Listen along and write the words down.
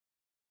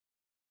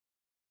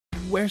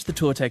where's the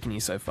tour taken you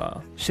so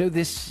far? So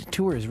this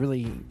tour has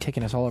really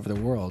taken us all over the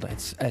world.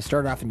 I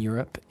started off in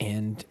Europe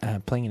and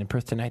playing in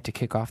Perth tonight to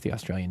kick off the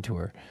Australian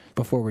tour.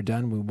 Before we're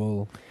done, we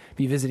will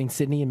be visiting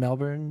Sydney and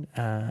Melbourne,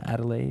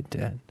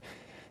 Adelaide,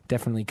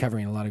 definitely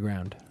covering a lot of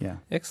ground. Yeah.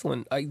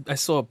 Excellent. I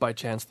saw by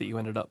chance that you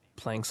ended up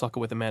playing soccer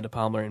with Amanda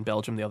Palmer in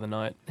Belgium the other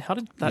night. How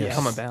did that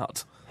come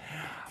about?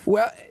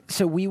 Well,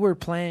 so we were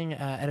playing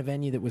at a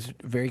venue that was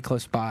very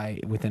close by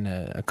within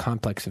a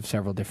complex of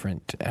several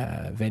different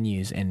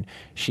venues, and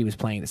she was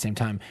playing at the same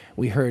time.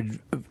 We heard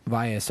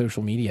via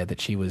social media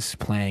that she was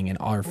playing, and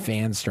our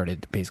fans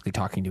started basically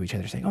talking to each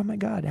other, saying, "Oh my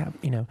God,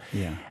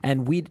 Yeah.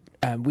 And we'd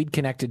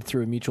connected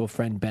through a mutual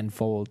friend, Ben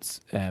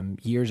Folds,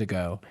 years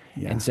ago,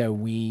 and so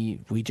we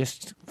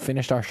just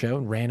finished our show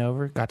and ran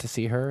over, got to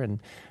see her, and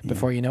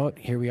before you know it,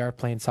 here we are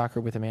playing soccer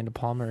with Amanda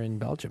Palmer in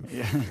Belgium,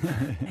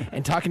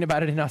 and talking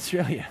about it in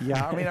Australia.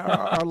 Yeah, I mean,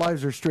 our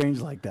lives are strange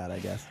like that, I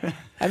guess.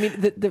 I mean,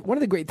 one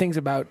of the great things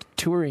about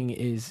touring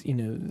is,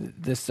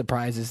 the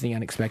surprises, the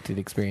unexpected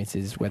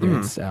experiences, whether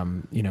it's,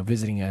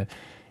 visiting a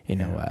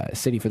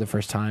city for the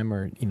first time,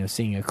 or,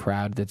 seeing a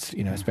crowd that's,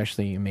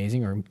 especially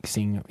amazing, or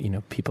seeing,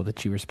 people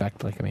that you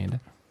respect like Amanda.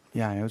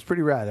 Yeah, it was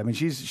pretty rad. I mean,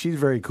 she's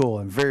very cool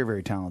and very,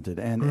 very talented,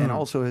 and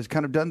also has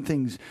kind of done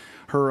things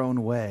her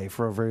own way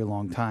for a very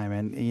long time.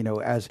 And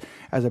as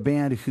a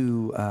band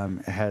who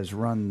has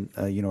run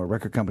a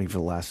record company for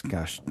the last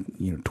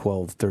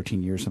 12,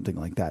 13 years, something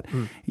like that,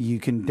 you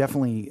can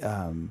definitely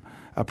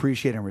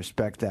appreciate and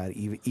respect that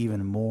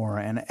even more.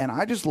 And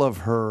I just love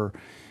her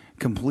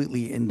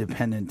completely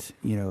independent,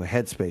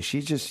 headspace.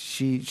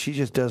 She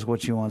just does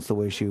what she wants the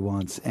way she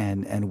wants,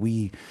 and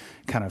we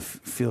kind of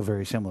feel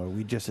very similar.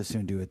 We just as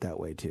soon do it that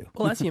way too.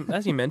 Well, as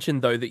you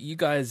mentioned though, that you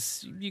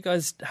guys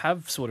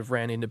have sort of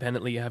ran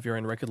independently. You have your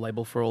own record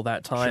label for all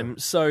that time. Sure.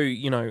 So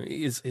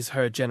is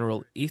her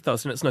general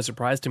ethos, and it's no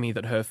surprise to me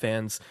that her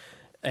fans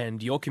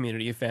and your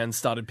community of fans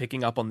started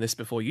picking up on this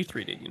before you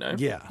three did.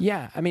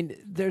 Yeah. I mean,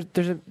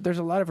 there's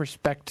a lot of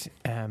respect,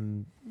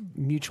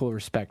 mutual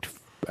respect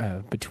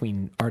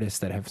between artists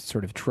that have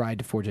sort of tried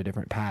to forge a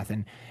different path,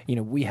 and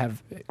we've had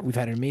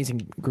an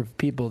amazing group of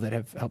people that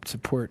have helped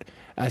support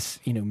us,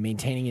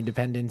 maintaining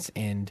independence,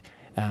 and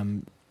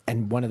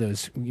one of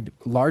those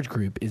large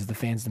group is the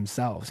fans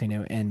themselves,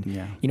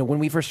 when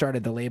we first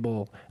started the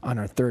label on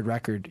our third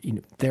record,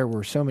 there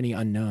were so many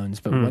unknowns,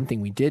 but one thing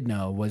we did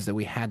know was that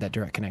we had that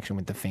direct connection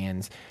with the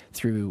fans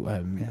through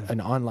an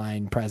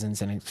online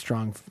presence and a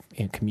strong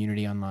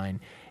community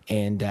online.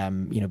 And,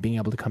 being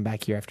able to come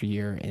back year after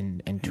year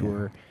and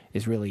tour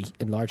is really,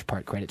 in large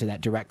part, credit to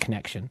that direct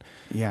connection.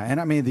 Yeah, and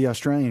I mean, the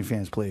Australian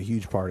fans play a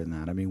huge part in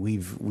that. I mean,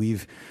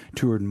 we've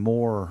toured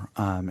more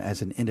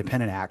as an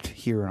independent act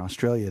here in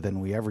Australia than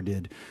we ever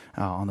did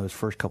on those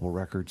first couple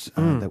records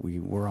that we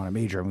were on a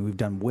major. I mean, we've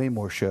done way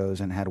more shows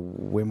and had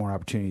way more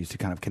opportunities to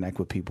kind of connect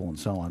with people and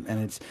so on.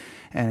 And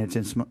it's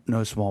in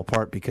no small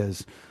part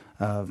because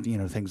of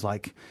things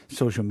like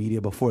social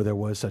media before there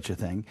was such a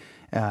thing,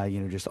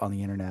 just on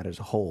the internet as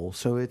a whole.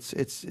 So it's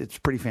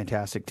pretty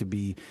fantastic to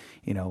be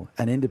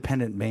an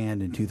independent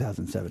band in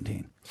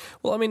 2017.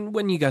 Well, I mean,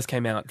 when you guys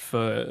came out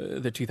for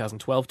the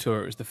 2012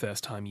 tour, it was the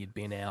first time you'd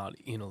been out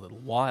in a little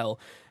while,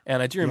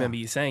 and I do remember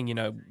you saying,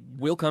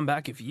 we'll come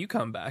back if you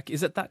come back.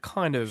 Is it that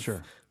kind of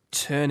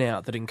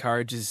turnout that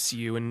encourages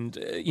you and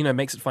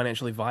makes it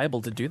financially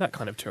viable to do that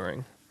kind of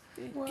touring?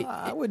 Well,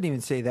 I wouldn't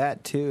even say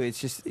that too. It's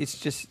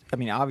just. I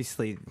mean,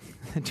 obviously,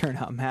 the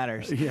turnout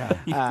matters.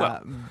 Yeah.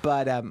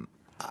 But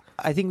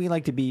I think we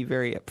like to be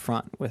very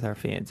upfront with our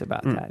fans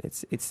about that.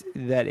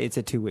 It's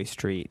a two-way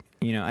street.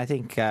 I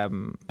think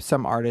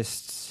some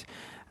artists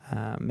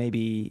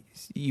maybe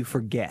you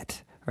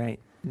forget, right?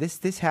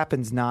 This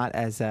happens not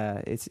as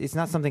a. It's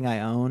not something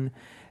I own.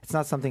 It's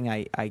not something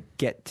I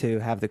get to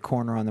have the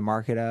corner on the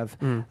market of.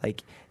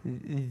 Like,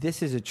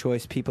 this is a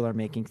choice people are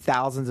making.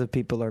 Thousands of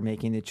people are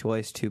making the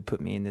choice to put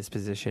me in this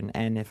position.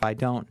 And if I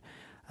don't,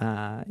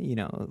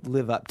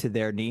 live up to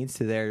their needs,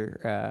 to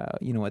their,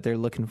 what they're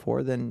looking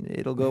for, then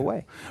it'll go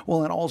away.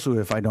 Well, and also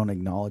if I don't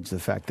acknowledge the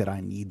fact that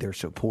I need their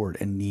support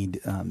and need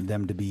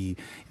them to be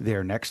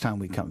there next time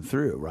we come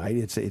through, right?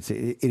 It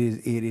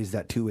is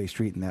that two-way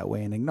street in that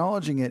way. And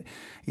acknowledging it,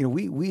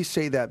 we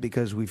say that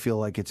because we feel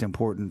like it's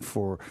important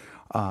for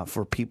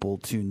people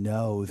to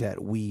know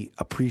that we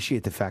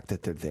appreciate the fact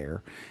that they're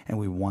there and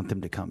we want them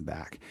to come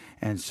back.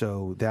 And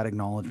so that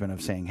acknowledgement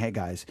of saying, hey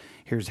guys,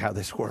 here's how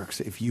this works.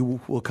 If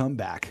you will come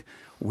back,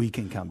 we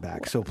can come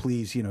back. So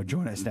please,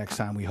 join us next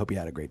time. We hope you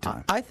had a great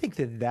time. I think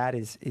that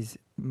is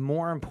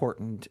more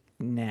important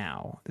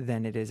now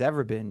than it has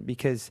ever been,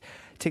 because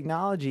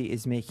technology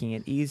is making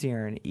it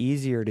easier and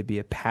easier to be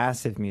a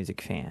passive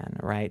music fan,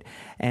 right?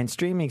 And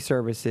streaming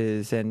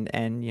services and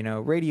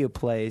radio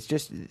plays,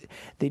 just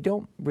they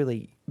don't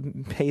really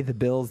pay the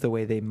bills the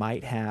way they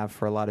might have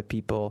for a lot of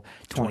people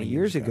 20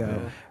 years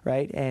ago,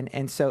 right?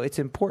 And so it's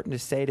important to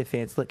say to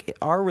fans, look,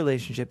 our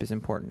relationship is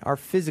important. Our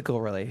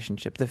physical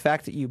relationship, the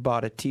fact that you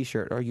bought a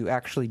T-shirt or you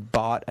actually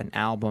bought an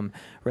album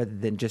rather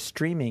than just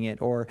streaming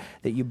it, or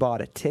that you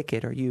bought a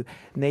ticket, or you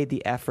made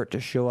the effort to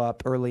show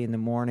up early in the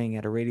morning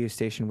at a radio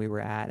station we were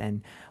at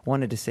and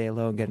wanted to say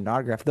hello and get an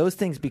autograph. Those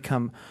things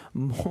become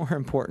more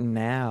important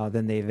now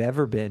than they've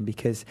ever been,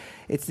 because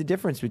it's the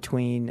difference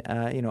between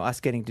us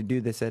getting to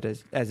do this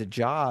as a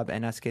job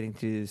and us getting to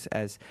do this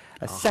as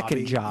a second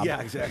hobby. job.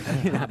 Yeah,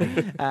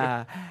 exactly.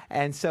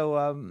 And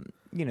so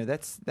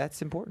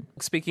that's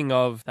important. Speaking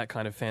of that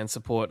kind of fan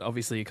support,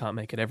 obviously you can't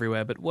make it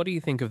everywhere, but what do you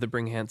think of the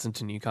Bring Hanson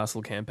to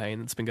Newcastle campaign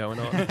that's been going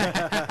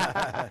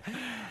on?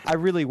 I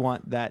really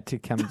want that to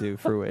come to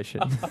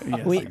fruition.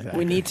 Yes, we exactly.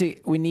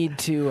 we need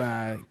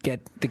to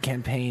get the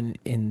campaign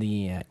in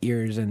the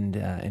ears and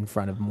in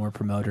front of more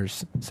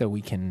promoters, so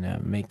we can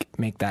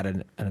make that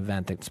an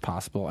event that's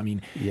possible. I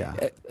mean,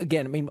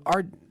 again, I mean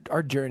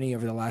our journey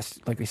over the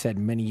last, like we said,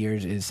 many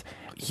years is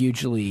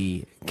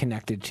hugely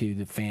connected to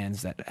the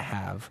fans that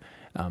have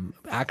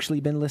actually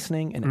been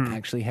listening and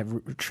actually have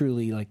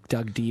truly like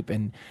dug deep,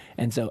 and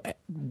so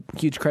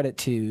huge credit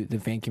to the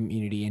fan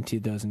community and to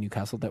those in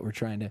Newcastle that were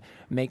trying to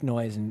make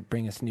noise and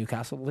bring us to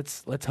Newcastle.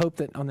 Let's hope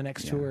that on the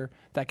next tour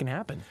that can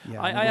happen.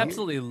 Yeah, I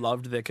absolutely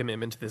loved their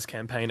commitment to this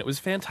campaign. It was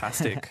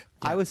fantastic.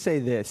 I would say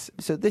this.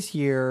 So this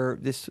year,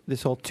 this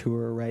whole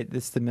tour, right?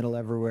 This is the Middle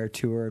Everywhere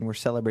tour, and we're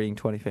celebrating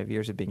 25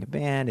 years of being a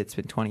band. It's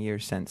been 20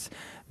 years since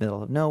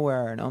Middle of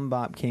Nowhere and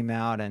Umbop came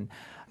out, and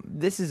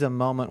this is a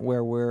moment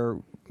where we're,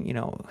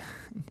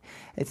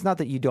 it's not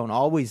that you don't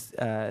always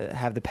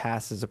have the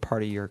past as a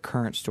part of your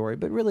current story,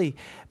 but really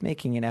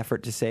making an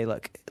effort to say,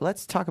 look,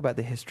 let's talk about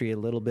the history a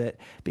little bit,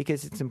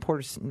 because it's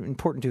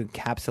important to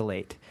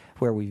encapsulate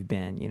where we've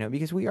been,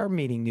 because we are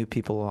meeting new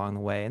people along the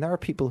way, and there are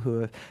people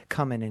who have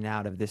come in and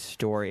out of this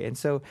story. And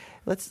so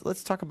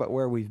let's talk about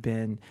where we've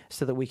been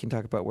so that we can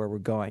talk about where we're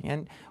going.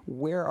 And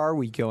where are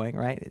we going,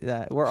 right?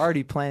 We're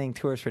already planning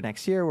tours for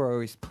next year. We're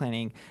always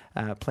planning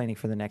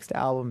for the next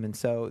album. And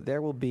so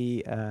there will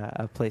be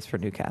a place for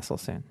Newcastle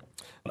soon.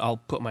 I'll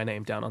put my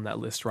name down on that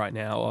list right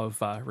now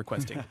of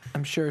requesting.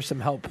 I'm sure some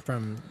help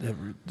from the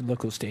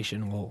local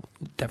station will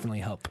definitely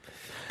help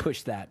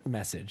push that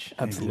message.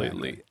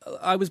 Absolutely.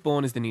 I Was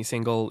Born is the new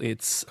single.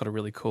 It's got a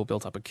really cool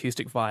built-up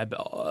acoustic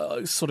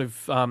vibe, sort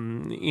of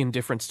in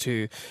difference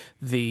to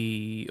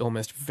the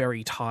almost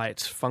very tight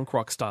funk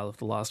rock style of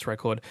the last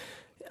record.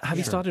 Have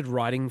you started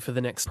writing for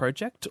the next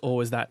project, or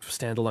was that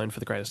standalone for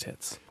the greatest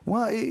hits?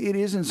 Well, it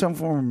is in some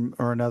form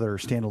or another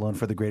standalone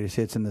for the greatest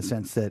hits, in the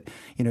sense that,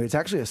 it's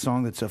actually a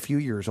song that's a few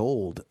years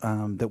old,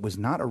 that was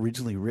not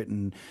originally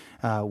written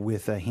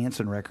with a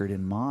HANSON record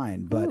in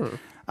mind. But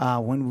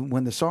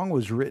when the song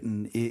was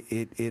written,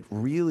 it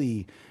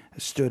really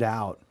stood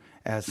out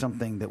as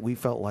something that we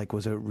felt like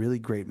was a really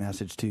great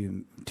message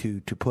to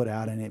put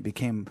out, and it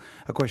became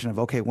a question of,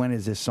 okay, when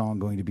is this song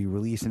going to be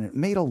released? And it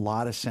made a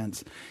lot of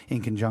sense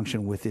in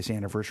conjunction with this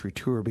anniversary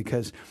tour,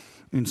 because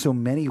in so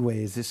many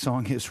ways this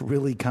song is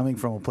really coming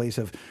from a place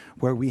of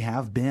where we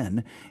have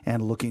been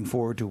and looking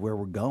forward to where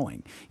we're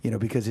going,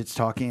 because it's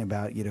talking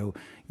about,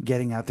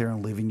 getting out there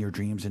and living your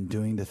dreams and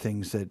doing the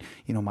things that,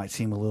 might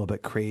seem a little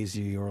bit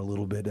crazy or a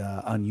little bit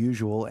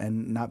unusual,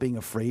 and not being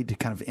afraid to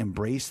kind of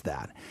embrace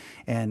that.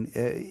 And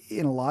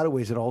in a lot of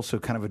ways, it also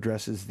kind of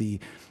addresses the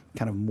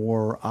kind of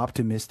more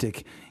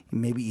optimistic,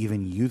 maybe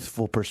even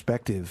youthful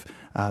perspective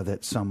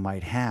that some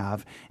might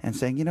have, and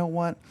saying, you know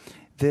what?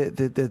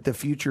 The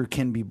future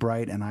can be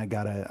bright, and I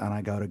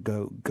gotta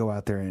go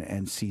out there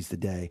and seize the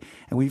day.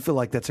 And we feel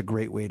like that's a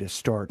great way to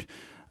start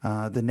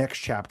the next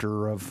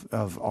chapter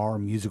of our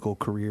musical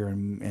career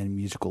and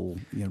musical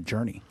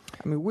journey.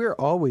 I mean, we're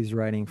always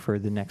writing for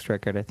the next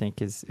record, I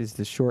think, is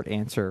the short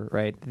answer,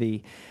 right?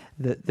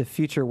 The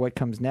future, what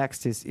comes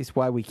next, is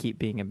why we keep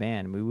being a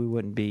band. I mean, we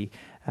wouldn't be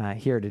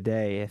here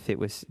today if it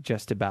was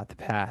just about the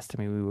past.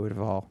 I mean, we would have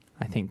all,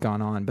 I think,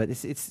 gone on. But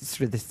it's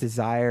sort of this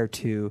desire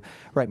to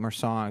write more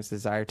songs,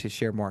 desire to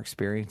share more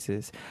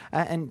experiences.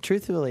 And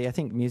truthfully, I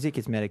think music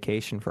is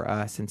medication for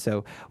us. And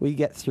so we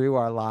get through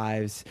our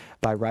lives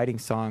by writing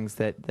songs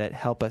that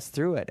help us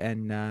through it.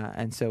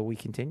 And so we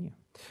continue.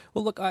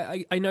 Well, look,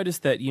 I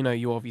noticed that,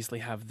 you obviously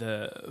have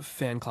the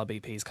fan club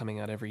EPs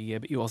coming out every year,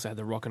 but you also had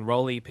the rock and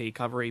roll EP,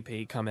 cover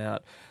EP come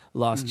out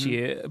last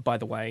year. By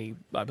the way,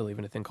 I Believe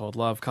in a Thing Called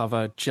Love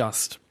cover,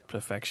 just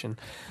perfection.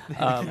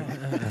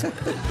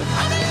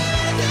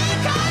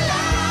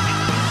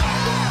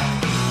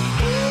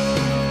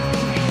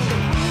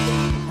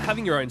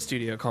 Having your own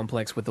studio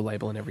complex with the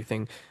label and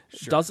everything,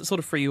 does it sort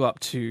of free you up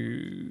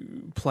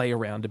to play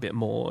around a bit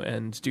more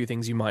and do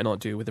things you might not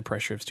do with the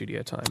pressure of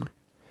studio time?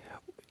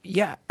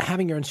 Yeah,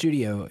 having your own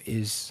studio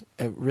is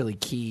a really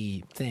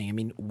key thing. I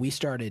mean, we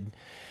started,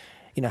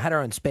 had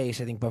our own space,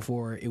 I think,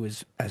 before it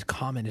was as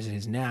common as it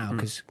is now,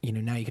 because,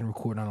 now you can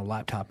record on a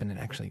laptop and it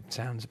actually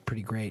sounds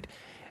pretty great.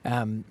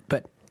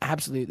 But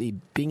absolutely,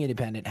 being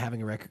independent,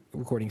 having a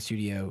recording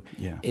studio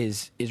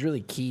is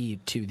really key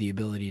to the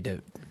ability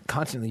to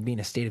constantly be in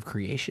a state of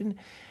creation.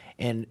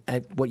 And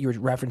what you were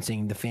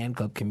referencing, the fan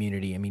club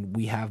community, I mean,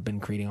 we have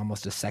been creating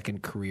almost a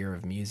second career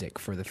of music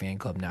for the fan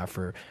club now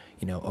for,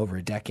 over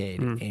a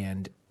decade.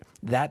 And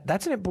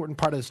that's an important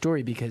part of the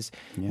story because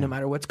no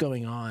matter what's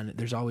going on,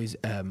 there's always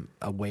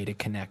a way to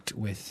connect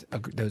with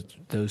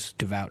those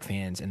devout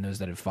fans and those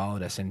that have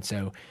followed us. And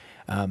so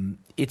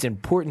it's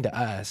important to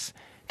us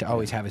to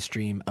always have a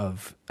stream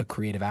of a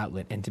creative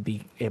outlet and to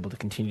be able to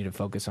continue to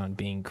focus on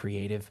being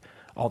creative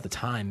all the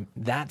time.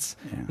 That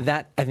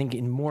I think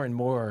in more and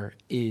more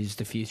is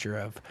the future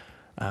of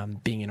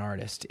being an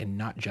artist, and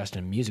not just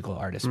a musical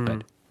artist,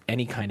 but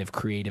any kind of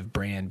creative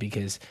brand,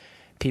 because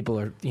people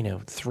are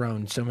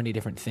thrown so many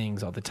different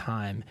things all the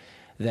time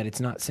that it's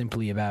not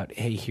simply about,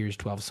 hey, here's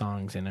 12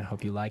 songs and I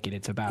hope you like it.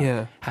 It's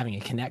about having a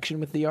connection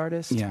with the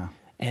artist. Yeah.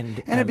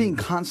 And it being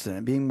constant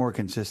and being more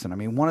consistent. I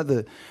mean, one of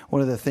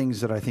the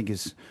things that I think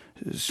is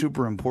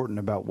super important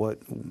about what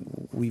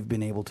we've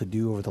been able to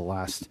do over the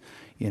last,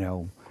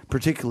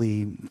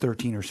 particularly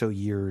 13 or so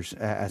years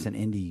as an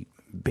indie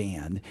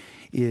band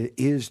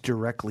is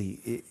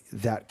directly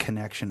that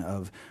connection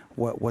of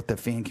what the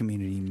fan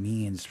community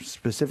means,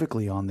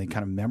 specifically on the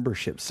kind of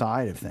membership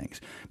side of things,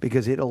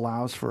 because it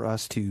allows for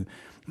us to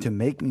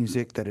make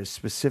music that is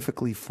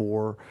specifically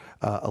for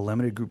a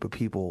limited group of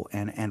people,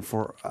 and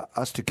for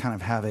us to kind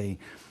of have a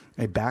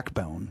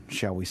backbone,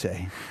 shall we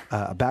say,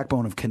 a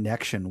backbone of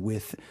connection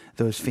with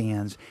those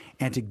fans,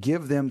 and to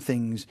give them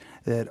things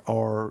that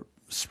are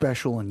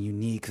special and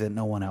unique that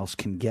no one else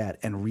can get,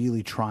 and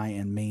really try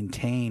and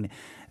maintain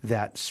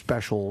that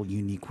special,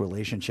 unique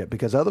relationship.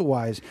 Because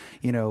otherwise,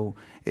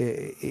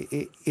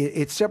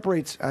 it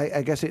separates.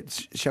 I guess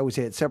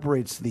it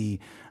separates the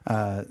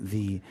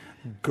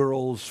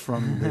girls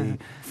from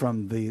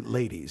the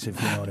ladies,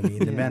 if you know what I mean,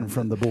 the men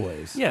from the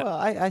boys. Yeah. Well,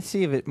 I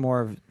see it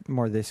more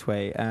this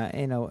way.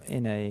 In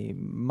a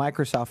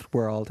Microsoft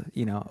world,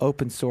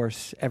 open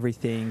source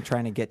everything,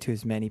 trying to get to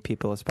as many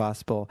people as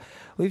possible.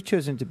 We've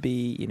chosen to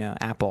be,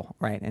 Apple,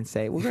 right, and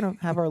say we're going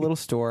to have our little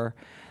store.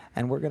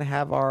 And we're going to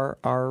have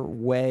our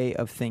way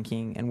of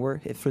thinking.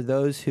 And for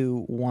those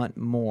who want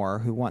more,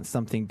 who want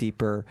something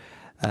deeper,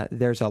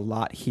 there's a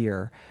lot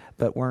here.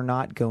 But we're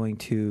not going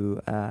to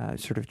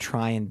sort of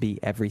try and be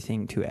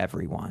everything to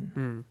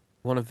everyone.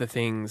 One of the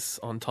things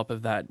on top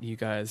of that you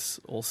guys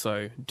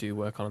also do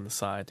work on the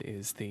side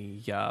is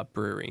the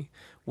brewery.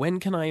 When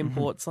can I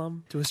import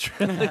some to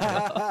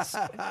Australia?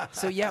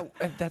 So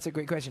that's a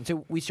great question.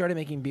 So we started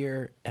making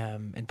beer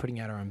and putting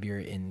out our own beer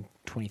in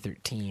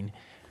 2013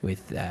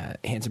 with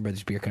HANSON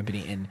Brothers Beer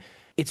Company, and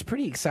it's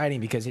pretty exciting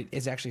because it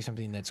is actually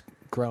something that's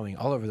growing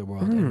all over the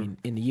world. I mean,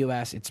 in the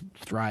U.S., it's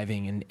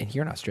thriving, and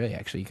here in Australia,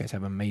 actually, you guys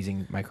have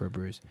amazing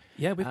microbrews.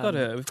 Yeah, we've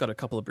got a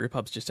couple of brew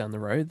pubs just down the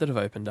road that have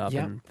opened up,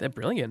 and they're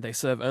brilliant. They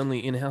serve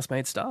only in-house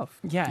made stuff.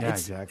 Yeah,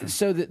 exactly.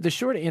 So the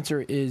short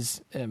answer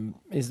is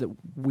that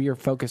we are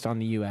focused on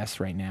the U.S.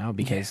 right now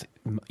because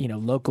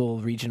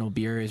local regional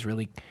beer is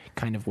really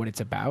kind of what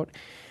it's about.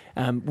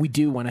 We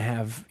do want to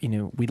have,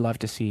 we'd love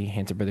to see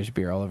HANSON Brothers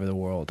beer all over the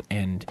world.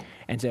 And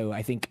so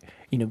I think,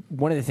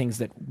 one of the things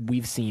that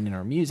we've seen in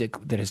our music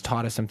that has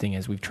taught us something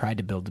as we've tried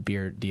to build the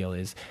beer deal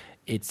is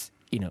it's,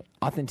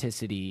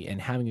 authenticity and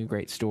having a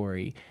great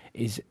story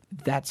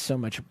that's so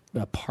much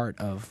a part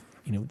of,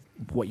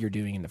 what you're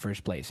doing in the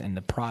first place. And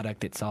the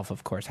product itself,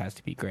 of course, has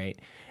to be great.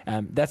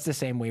 That's the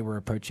same way we're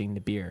approaching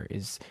the beer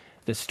is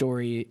the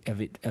story of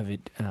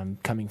it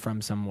coming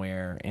from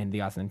somewhere, and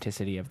the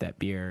authenticity of that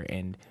beer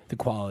and the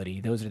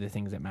quality. Those are the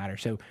things that matter.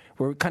 So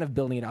we're kind of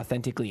building it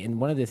authentically. And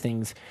one of the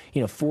things,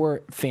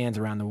 for fans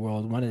around the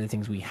world, one of the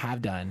things we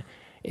have done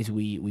is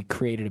we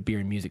created a beer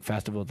and music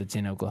festival that's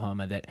in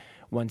Oklahoma that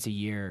once a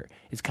year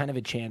is kind of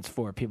a chance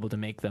for people to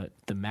make the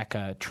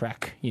Mecca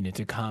trek,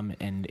 to come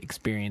and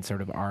experience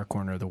sort of our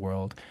corner of the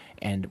world.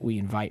 And we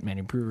invite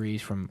many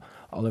breweries from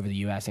all over the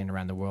U.S. and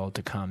around the world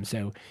to come.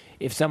 So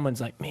if someone's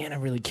like, man,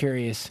 I'm really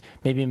curious,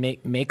 maybe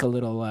make a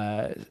little,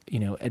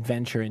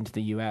 adventure into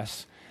the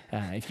U.S.,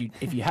 if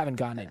you haven't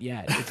gotten it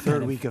yet, it's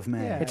third week of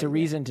May. It's a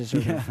reason to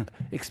sort of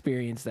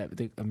experience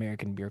the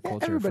American beer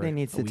culture. Everybody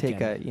needs to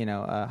take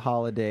a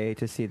holiday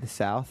to see the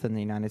South in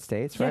the United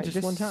States, right?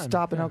 Just one time.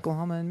 Stop in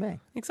Oklahoma in May.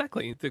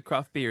 Exactly. The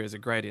craft beer is a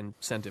great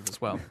incentive as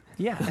well.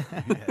 Yeah.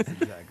 Yes,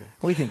 exactly.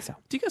 We think so.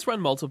 Do you guys run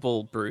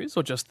multiple brews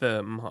or just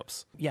the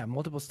hops? Yeah,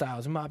 multiple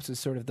styles. Mops is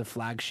sort of the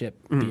flagship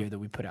beer that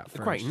we put out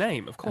first. Great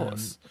name, of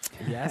course.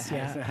 Yes,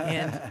 yeah.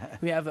 And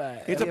we have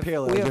it's a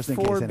pale ale. We have just in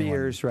 4 case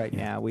beers right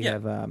now. We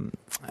have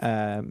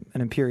an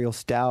imperial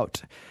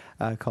stout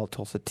called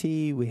Tulsa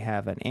Tea. We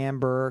have an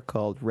amber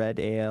called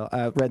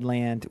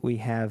Redland. We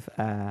have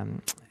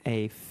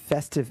a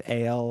festive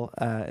ale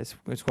is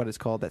what it's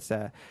called. That's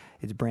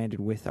it's branded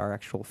with our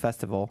actual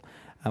festival,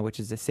 which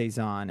is a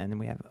saison, and then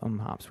we have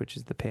hops, which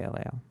is the pale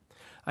ale.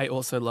 I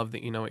also love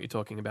that you know what you're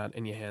talking about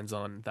and your hands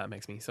on. That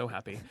makes me so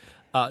happy.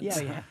 You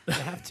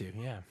have to,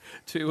 yeah.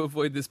 To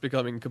avoid this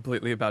becoming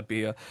completely about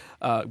beer,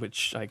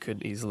 which I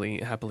could easily,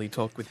 happily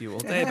talk with you all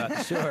day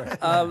about. Sure.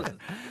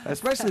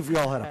 Especially if we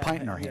all had a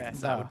pint in our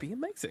hands. That would be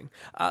amazing.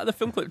 The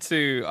film clip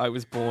to I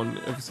Was Born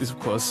is, of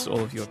course,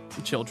 all of your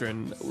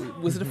children.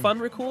 Was it a fun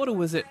record or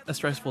was it a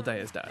stressful day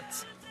as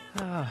dads?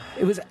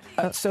 It was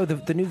so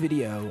the new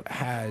video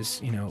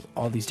has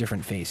all these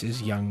different faces,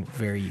 young,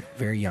 very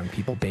very young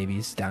people,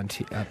 babies down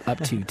to up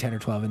to 10 or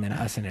 12, and then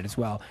us in it as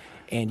well.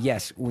 And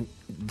yes,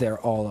 they're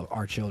all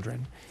our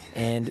children.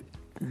 And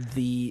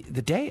the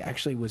day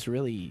actually was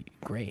really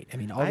great. I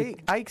mean, I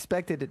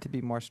expected it to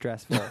be more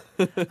stressful.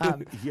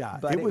 Yeah,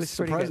 but it was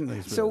surprisingly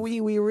good. smooth. So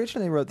we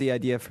originally wrote the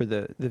idea for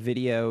the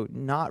video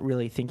not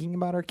really thinking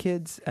about our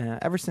kids.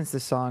 Ever since the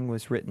song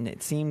was written,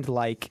 it seemed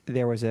like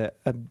there was a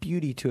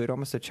beauty to it,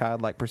 almost a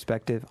childlike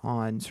perspective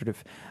on sort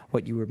of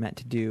what you were meant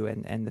to do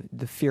and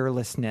the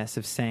fearlessness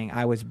of saying,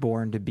 I was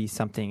born to be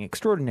something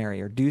extraordinary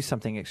or do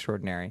something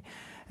extraordinary.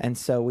 And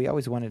so we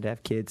always wanted to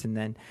have kids, and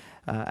then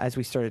as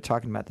we started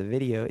talking about the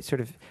video, it sort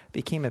of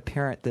became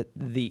apparent that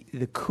the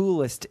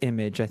coolest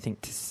image, I think,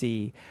 to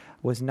see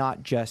was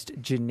not just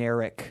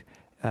generic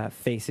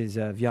faces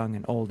of young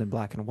and old and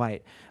black and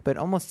white, but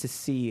almost to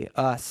see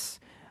us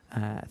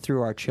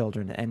through our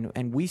children.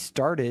 And we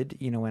started,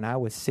 when I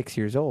was 6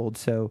 years old,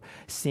 so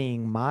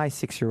seeing my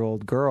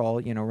 6-year-old girl,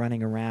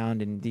 running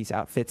around in these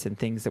outfits and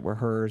things that were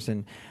hers,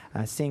 and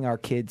seeing our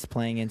kids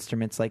playing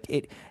instruments, like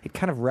it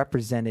kind of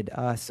represented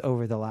us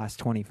over the last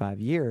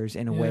 25 years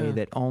in a way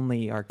that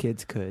only our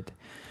kids could.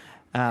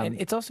 And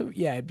it's also,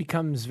 it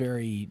becomes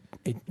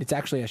it's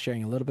actually us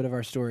sharing a little bit of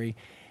our story.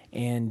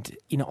 And,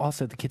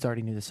 also the kids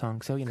already knew the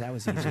song, so, that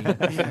was easy.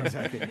 Yeah,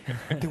 exactly.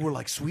 They were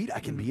like, sweet,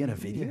 I can be in a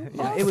video?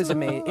 Yeah, it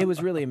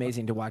was really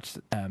amazing to watch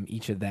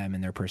each of them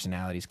and their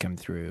personalities come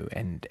through.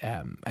 And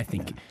I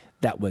think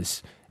that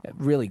was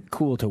really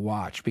cool to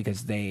watch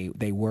because they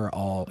were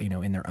all,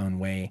 in their own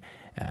way,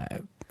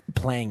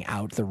 playing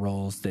out the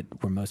roles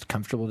that were most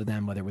comfortable to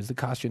them, whether it was the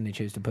costume they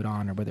chose to put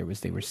on or whether it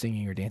was they were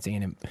singing or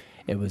dancing. And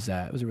it was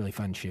a really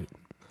fun shoot.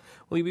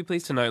 Well, you'd be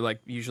pleased to know,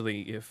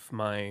 usually if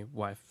my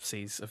wife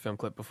sees a film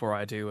clip before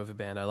I do of a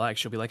band I like,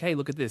 she'll be like, hey,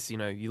 look at this, you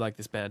like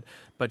this band.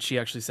 But she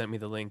actually sent me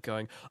the link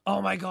going,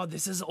 oh my God,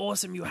 this is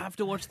awesome, you have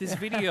to watch this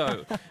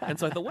video. And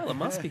so I thought, well, it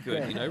must be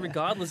good,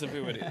 regardless of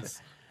who it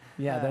is.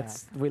 Yeah,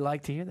 we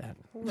like to hear that.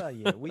 Well,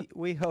 yeah,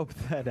 we hope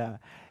that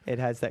it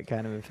has that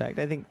kind of effect.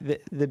 I think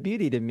the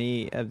beauty to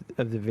me of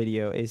the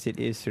video is it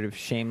is sort of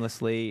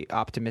shamelessly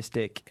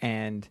optimistic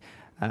and,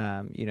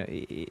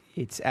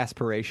 it's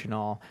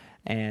aspirational.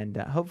 And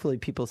hopefully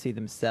people see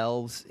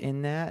themselves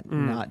in that,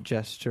 not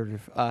just sort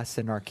of us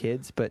and our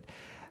kids. But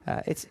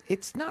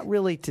it's not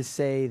really to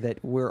say that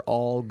we're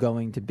all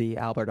going to be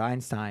Albert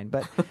Einstein,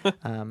 but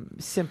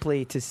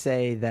simply to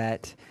say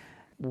that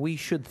we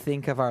should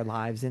think of our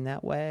lives in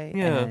that way.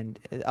 Yeah. And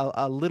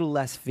a little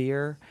less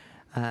fear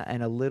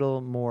and a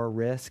little more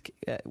risk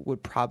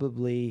would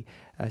probably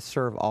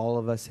serve all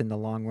of us in the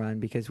long run,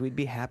 because we'd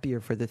be happier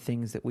for the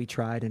things that we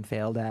tried and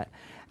failed at,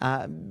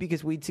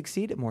 because we'd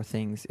succeed at more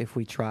things if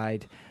we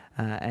tried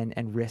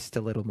and risked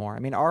a little more. I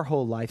mean, our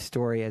whole life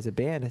story as a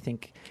band, I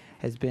think,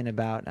 has been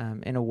about,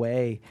 in a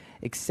way,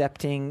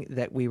 accepting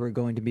that we were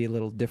going to be a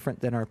little different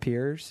than our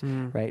peers,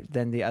 right,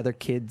 than the other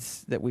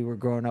kids that we were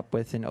growing up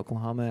with in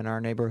Oklahoma in our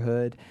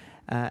neighborhood,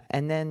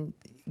 and then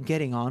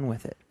getting on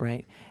with it,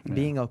 right,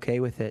 being okay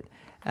with it.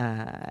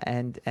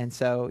 And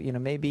so,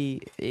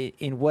 maybe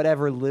in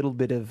whatever little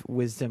bit of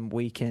wisdom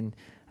we can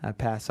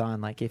pass on,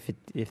 like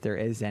if there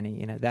is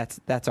any,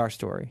 that's our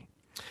story.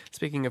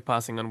 Speaking of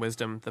passing on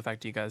wisdom, the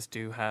fact you guys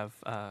do have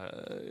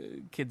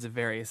kids of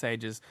various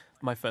ages,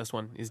 my first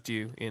one is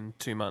due in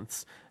 2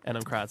 months, and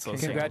I'm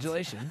crowdsourcing.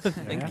 Congratulations.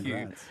 Thank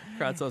you.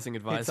 Crowdsourcing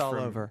advice It's all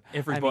from over.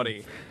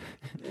 everybody.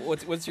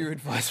 What's your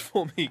advice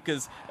for me?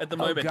 Because at the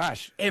moment,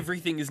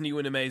 everything is new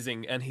and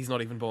amazing, and he's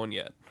not even born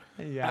yet.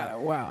 Yeah.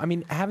 Wow. I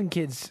mean, having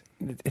kids,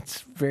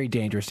 it's very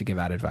dangerous to give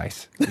out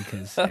advice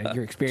because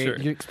your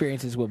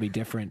experiences will be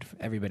different.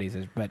 Everybody's,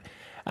 but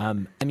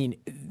I mean,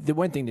 the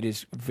one thing that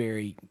is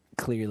very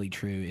clearly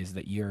true is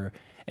that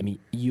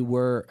you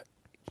were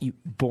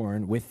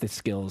born with the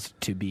skills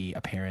to be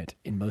a parent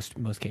in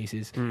most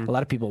cases. A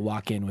lot of people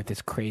walk in with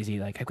this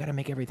crazy, I've got to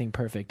make everything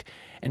perfect.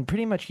 And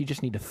pretty much you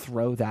just need to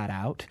throw that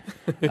out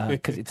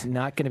because it's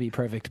not going to be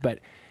perfect. But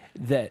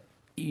that,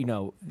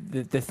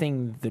 the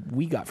thing that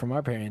we got from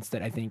our parents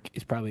that I think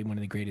is probably one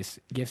of the greatest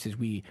gifts is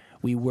we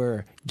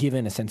were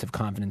given a sense of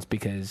confidence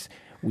because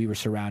we were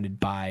surrounded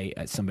by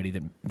somebody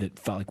that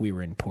felt like we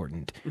were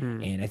important.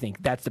 And I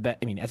think that's the best.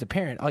 I mean, as a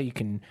parent, all you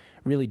can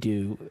really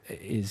do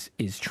is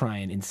try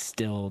and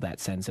instill that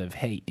sense of,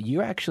 hey,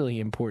 you're actually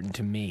important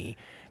to me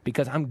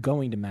because I'm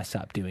going to mess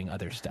up doing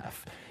other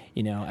stuff.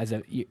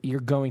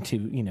 You're going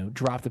to,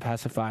 drop the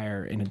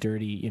pacifier in a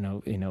dirty,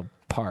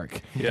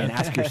 park Yeah. and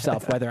ask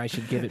yourself whether I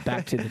should give it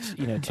back to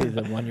the to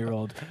the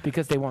 1-year-old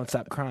because they won't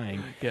stop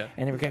crying. Yeah.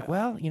 And they were like,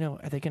 well,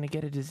 are they going to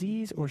get a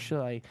disease or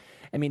should I?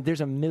 I mean,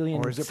 there's a million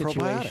Or is it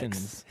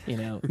situations,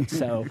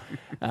 So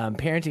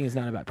parenting is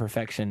not about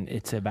perfection.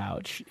 It's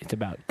about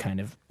kind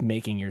of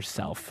making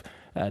yourself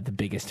the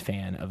biggest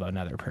fan of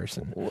another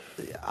person. Well,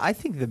 I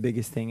think the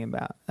biggest thing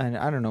about, and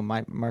I don't know,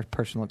 my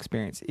personal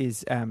experience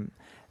is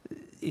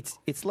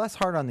it's less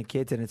hard on the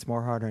kids and it's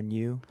more hard on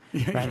you.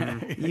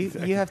 Right?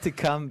 You have to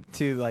come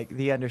to like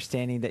the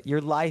understanding that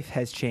your life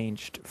has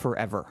changed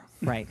forever,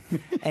 right?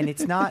 And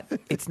it's not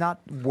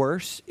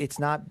worse, it's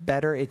not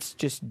better, it's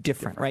just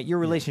different, right? Your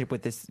relationship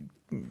with this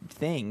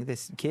thing,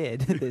 this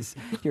kid,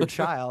 your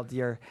child,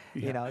 so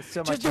Just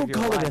much don't of your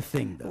call life. it a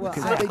thing, though. Well,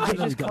 Because I they just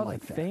generally call don't it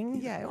like that.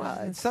 thing. Yeah, well,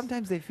 and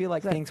sometimes they feel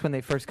like things when they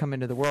first come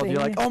into the world. Thing-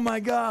 You're like, oh my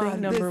god,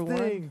 thing number this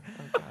thing.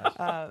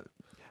 one.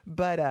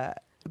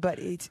 But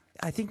it's.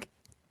 I think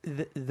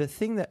the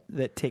thing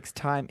that takes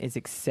time is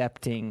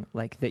accepting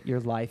like that your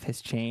life has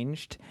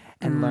changed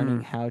and learning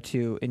how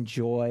to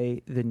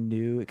enjoy the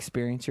new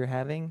experience you're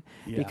having.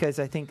 Yeah. Because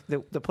I think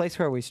the place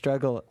where we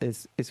struggle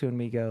is when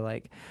we go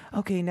like,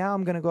 okay, now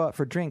I'm going to go out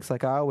for drinks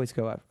like I always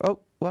go out. Oh,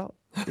 well,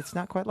 it's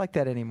not quite like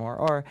that anymore.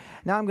 Or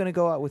now I'm going to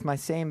go out with my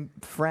same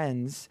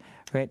friends,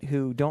 right,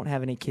 who don't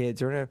have any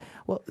kids, or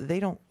well, they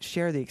don't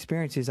share the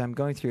experiences I'm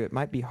going through. It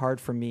might be hard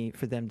for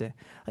them to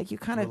like. You've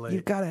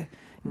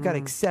got to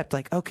accept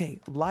like, okay,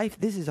 life.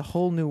 This is a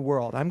whole new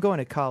world. I'm going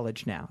to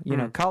college now.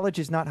 College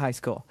is not high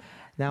school.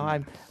 Now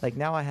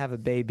now I have a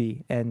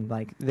baby, and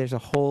like there's a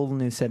whole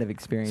new set of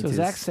experiences. So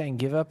Zach's saying,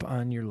 give up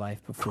on your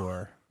life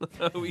before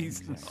No,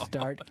 he's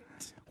start.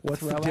 What's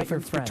the Throw out your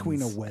difference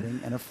between a friends. wedding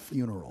and a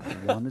funeral?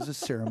 One is a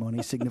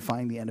ceremony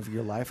signifying the end of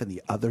your life, and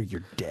the other,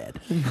 you're dead.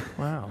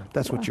 Wow,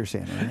 That's what you're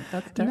saying,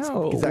 right?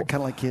 No. Is that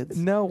kind of like kids?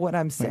 No, what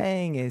I'm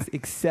saying is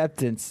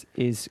acceptance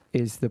is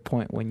the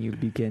point when you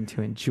begin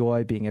to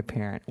enjoy being a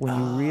parent. When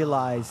you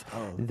realize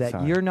that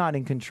sorry. you're not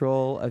in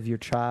control of your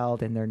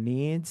child and their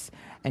needs,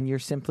 and you're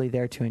simply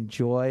there to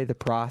enjoy the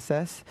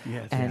process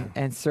Yes,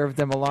 and serve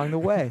them along the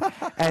way.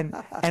 and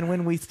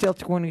when we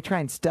try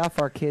and stuff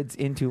our kids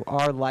into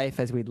our life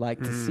as we'd like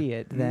to see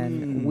it,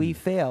 then we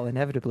fail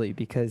inevitably,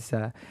 because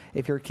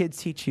if your kids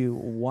teach you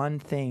one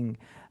thing,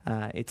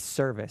 it's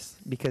service,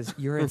 because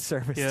you're in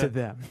service to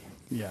them.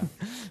 Yeah.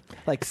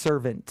 Like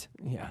servant.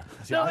 yeah.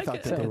 See, No, I I thought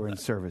get that they it. were in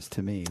service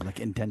to me, like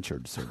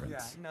indentured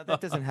servants. No,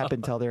 that doesn't happen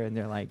until they're in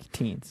their like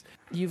teens.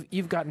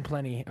 You've gotten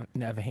plenty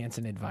of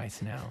Hanson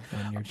advice now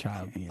on your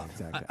child. Yeah,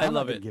 exactly. I I'm not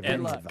love gonna it. Give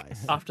And any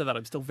advice. after that,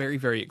 I'm still very,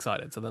 very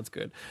excited, so that's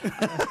good.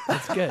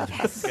 That's good.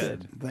 That's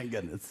good. Thank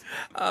goodness.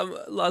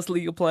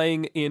 Lastly, you're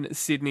playing in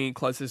Sydney,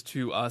 closest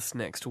to us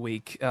next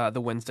week. The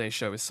Wednesday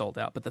show is sold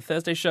out, but the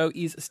Thursday show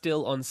is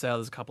still on sale.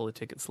 There's a couple of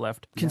tickets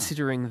left.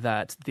 Considering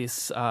that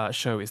this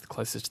show is the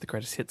closest to the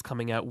greatest hits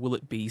coming out, will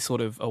it be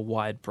sort of a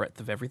wide breadth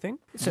of everything?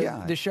 So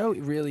Yeah. the show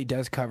really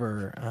does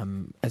cover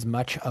as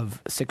much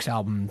of 6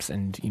 albums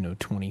and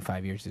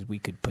 25 years as we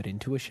could put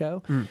into a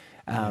show.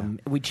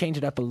 We change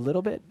it up a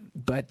little bit,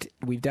 but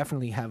we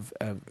definitely have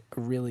a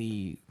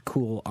really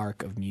cool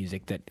arc of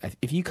music that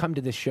if you come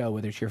to this show,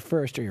 whether it's your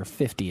first or your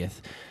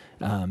 50th,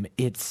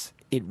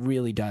 it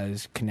really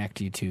does connect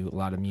you to a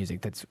lot of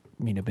music that's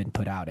been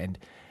put out. And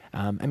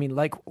I mean,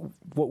 like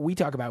what we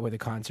talk about with a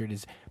concert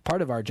is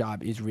part of our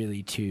job is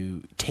really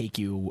to take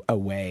you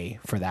away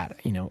for that,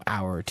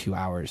 hour or 2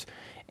 hours.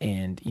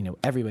 And,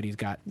 everybody's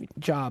got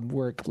job,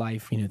 work,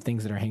 life,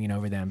 things that are hanging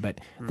over them. But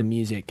the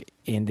music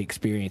and the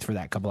experience for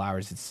that couple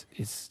hours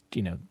is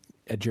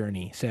a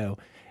journey. So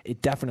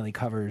it definitely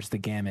covers the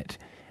gamut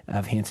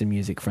of Hanson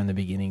music from the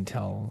beginning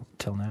till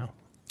now.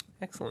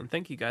 Excellent.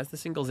 Thank you, guys. The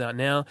single's out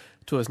now,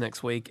 tours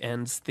next week,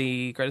 and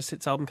the greatest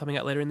hits album coming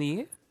out later in the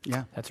year.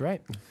 Yeah. That's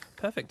right.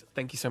 Perfect.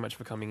 Thank you so much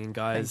for coming in,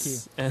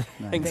 guys. Thank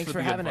you. And thanks for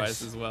the having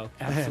advice us. as well.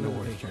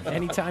 Absolutely.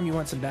 Anytime you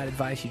want some bad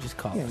advice, you just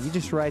call Yeah, us. you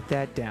just write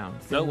that down.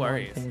 No Thing one,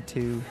 worries. Thing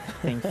 2,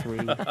 thing 3,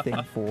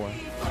 thing 4.